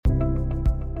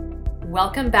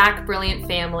Welcome back, Brilliant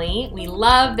family. We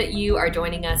love that you are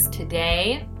joining us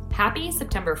today. Happy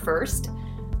September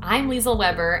 1st. I'm Liesl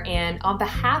Weber, and on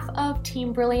behalf of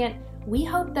Team Brilliant, we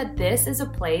hope that this is a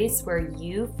place where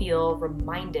you feel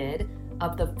reminded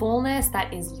of the fullness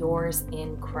that is yours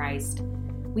in Christ.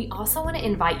 We also want to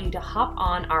invite you to hop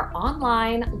on our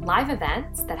online live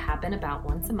events that happen about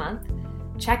once a month.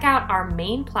 Check out our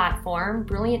main platform,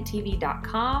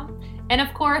 brillianttv.com, and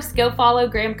of course, go follow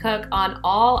Graham Cooke on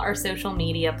all our social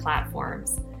media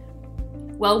platforms.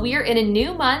 Well, we are in a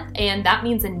new month, and that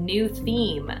means a new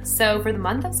theme. So for the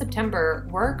month of September,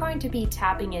 we're going to be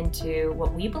tapping into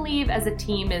what we believe as a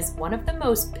team is one of the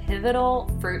most pivotal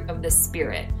fruit of the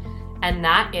Spirit, and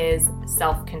that is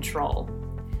self-control.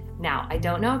 Now, I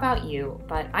don't know about you,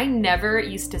 but I never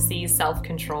used to see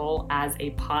self-control as a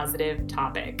positive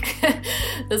topic.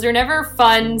 Those are never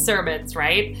fun sermons,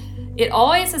 right? It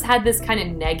always has had this kind of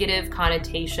negative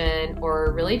connotation,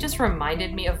 or really just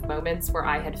reminded me of moments where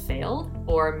I had failed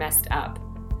or messed up.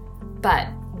 But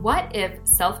what if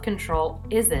self-control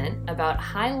isn't about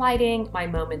highlighting my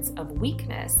moments of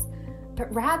weakness,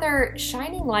 but rather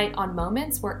shining light on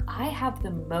moments where I have the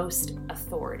most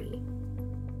authority?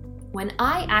 When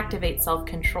I activate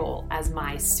self-control as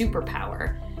my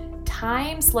superpower,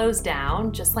 time slows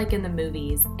down just like in the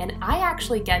movies, and I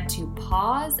actually get to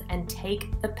pause and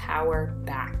take the power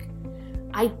back.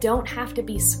 I don't have to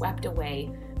be swept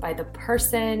away by the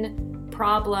person,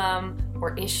 problem,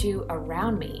 or issue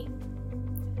around me.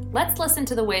 Let's listen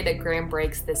to the way that Graham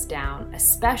breaks this down,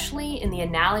 especially in the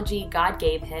analogy God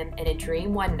gave him in a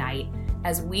dream one night,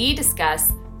 as we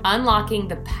discuss unlocking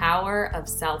the power of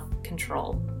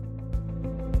self-control.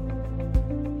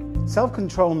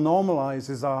 Self-control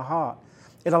normalizes our heart.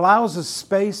 It allows us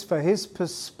space for His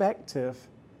perspective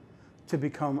to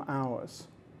become ours.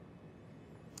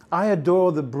 I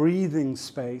adore the breathing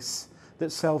space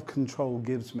that self-control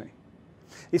gives me.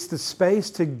 It's the space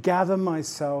to gather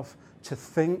myself, to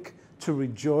think, to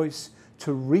rejoice,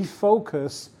 to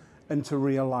refocus, and to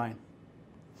realign.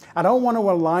 I don't want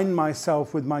to align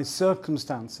myself with my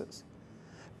circumstances,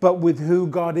 but with who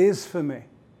God is for me.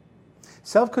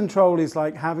 Self-control is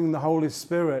like having the Holy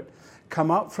Spirit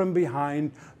come up from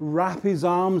behind, wrap His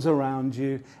arms around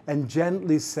you, and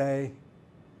gently say,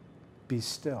 "Be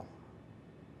still."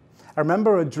 I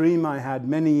remember a dream I had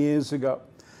many years ago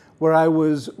where I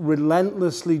was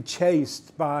relentlessly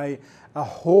chased by a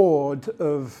horde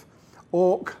of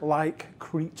orc-like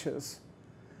creatures.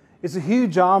 It's a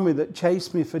huge army that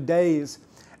chased me for days,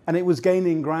 and it was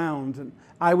gaining ground, and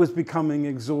I was becoming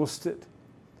exhausted.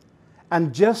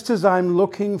 And just as I'm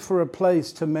looking for a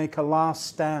place to make a last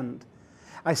stand,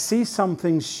 I see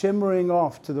something shimmering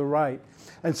off to the right.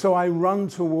 And so I run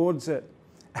towards it.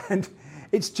 And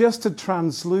it's just a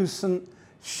translucent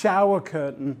shower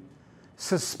curtain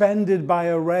suspended by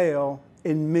a rail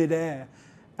in midair.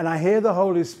 And I hear the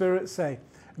Holy Spirit say,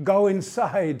 "Go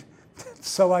inside."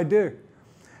 So I do.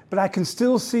 But I can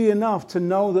still see enough to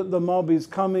know that the mob is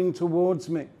coming towards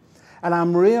me. And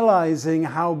I'm realizing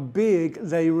how big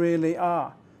they really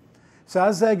are. So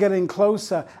as they're getting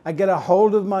closer, I get a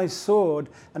hold of my sword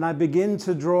and I begin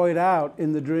to draw it out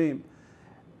in the dream.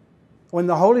 When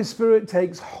the Holy Spirit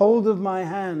takes hold of my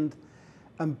hand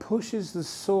and pushes the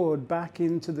sword back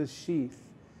into the sheath,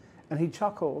 and He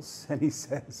chuckles and He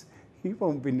says, "You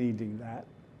won't be needing that."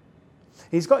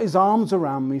 He's got His arms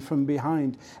around me from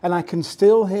behind, and I can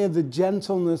still hear the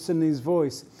gentleness in His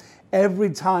voice. Every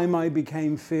time I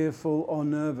became fearful or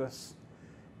nervous,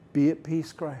 "Be at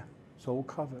peace, Graham. It's all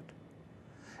covered."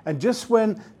 And just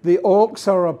when the orcs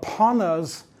are upon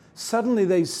us, suddenly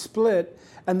they split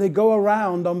and they go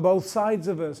around on both sides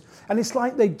of us. And it's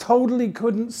like they totally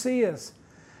couldn't see us.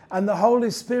 And the Holy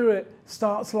Spirit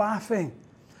starts laughing.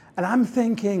 And I'm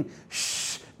thinking,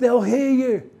 "Shh, they'll hear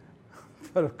you."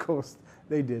 But of course,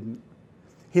 they didn't.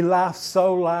 He laughed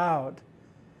so loud.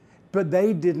 But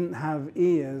they didn't have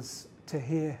ears to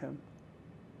hear Him.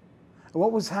 And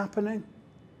what was happening?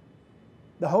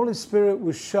 The Holy Spirit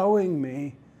was showing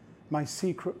me my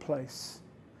secret place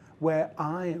where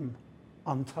I am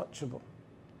untouchable.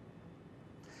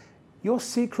 Your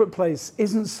secret place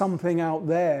isn't something out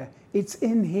there. It's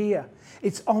in here.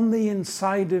 It's on the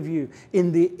inside of you,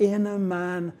 in the inner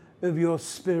man of your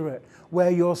spirit,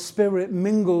 where your spirit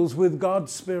mingles with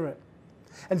God's Spirit.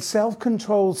 And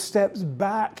self-control steps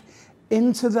back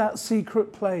into that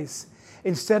secret place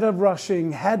instead of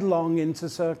rushing headlong into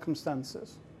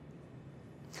circumstances.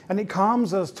 And it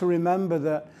calms us to remember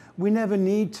that we never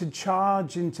need to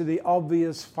charge into the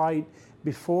obvious fight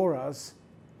before us,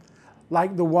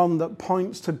 like the one that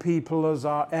points to people as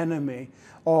our enemy,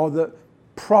 or that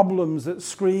problems that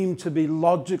scream to be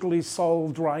logically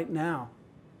solved right now.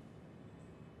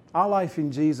 Our life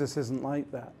in Jesus isn't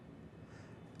like that.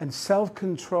 And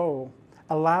self-control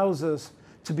allows us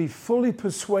to be fully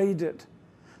persuaded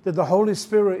that the Holy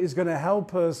Spirit is going to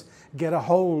help us get a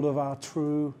hold of our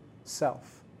true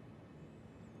self.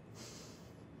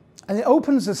 And it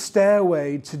opens a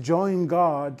stairway to join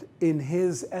God in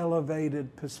His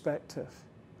elevated perspective.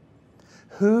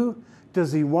 Who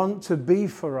does He want to be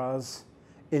for us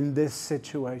in this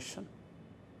situation?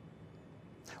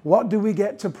 What do we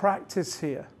get to practice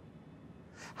here?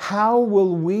 How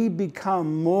will we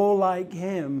become more like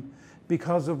Him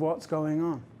because of what's going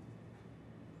on?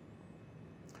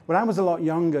 When I was a lot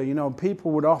younger,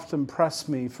 people would often press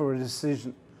me for a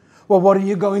decision. Well, what are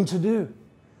you going to do?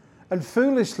 And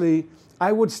foolishly,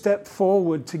 I would step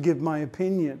forward to give my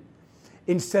opinion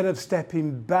instead of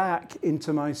stepping back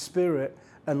into my spirit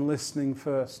and listening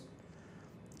first.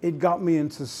 It got me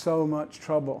into so much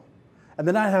trouble. And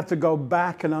then I'd have to go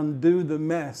back and undo the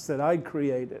mess that I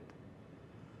created.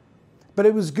 But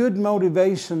it was good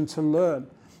motivation to learn.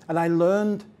 And I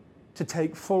learned to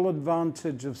take full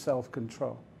advantage of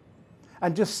self-control.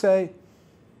 And just say,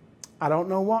 I don't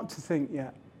know what to think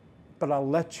yet, but I'll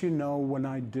let you know when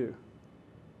I do.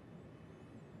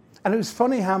 And it was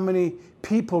funny how many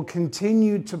people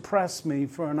continued to press me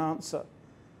for an answer.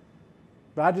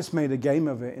 But I just made a game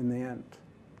of it in the end.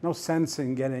 No sense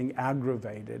in getting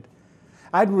aggravated.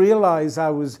 I'd realized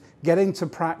I was getting to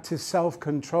practice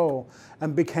self-control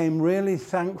and became really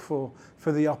thankful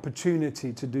for the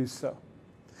opportunity to do so.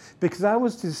 Because I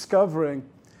was discovering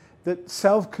that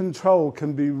self-control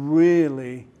can be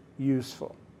really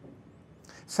useful.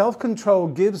 Self-control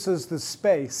gives us the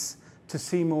space to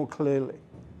see more clearly,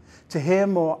 to hear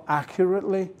more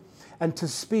accurately, and to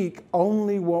speak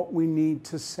only what we need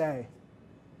to say.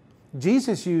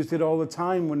 Jesus used it all the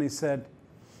time when He said,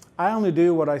 I only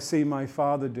do what I see my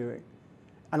Father doing,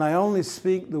 and I only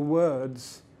speak the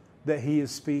words that He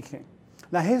is speaking.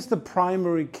 Now here's the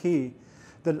primary key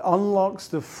that unlocks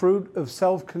the fruit of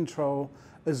self-control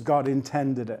as God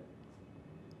intended it.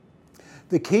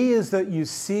 The key is that you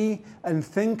see and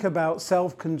think about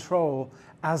self-control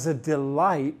as a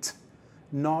delight,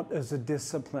 not as a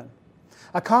discipline.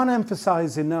 I can't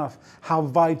emphasize enough how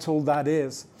vital that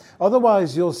is.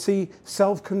 Otherwise, you'll see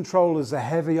self-control as a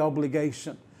heavy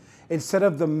obligation instead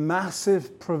of the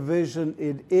massive provision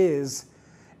it is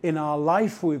in our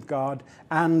life with God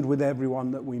and with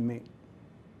everyone that we meet.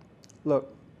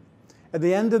 Look, at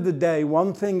the end of the day,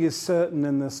 one thing is certain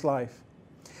in this life.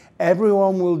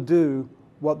 Everyone will do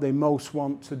what they most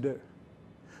want to do.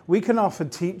 We can offer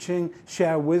teaching,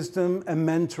 share wisdom, and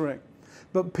mentoring,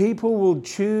 but people will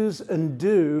choose and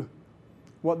do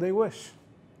what they wish.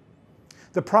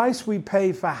 The price we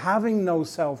pay for having no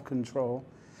self-control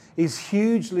is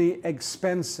hugely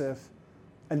expensive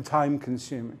and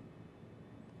time-consuming.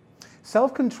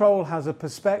 Self-control has a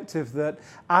perspective that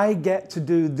I get to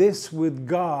do this with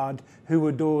God who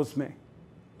adores me.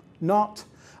 Not,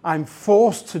 I'm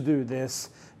forced to do this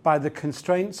by the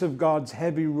constraints of God's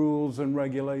heavy rules and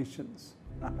regulations.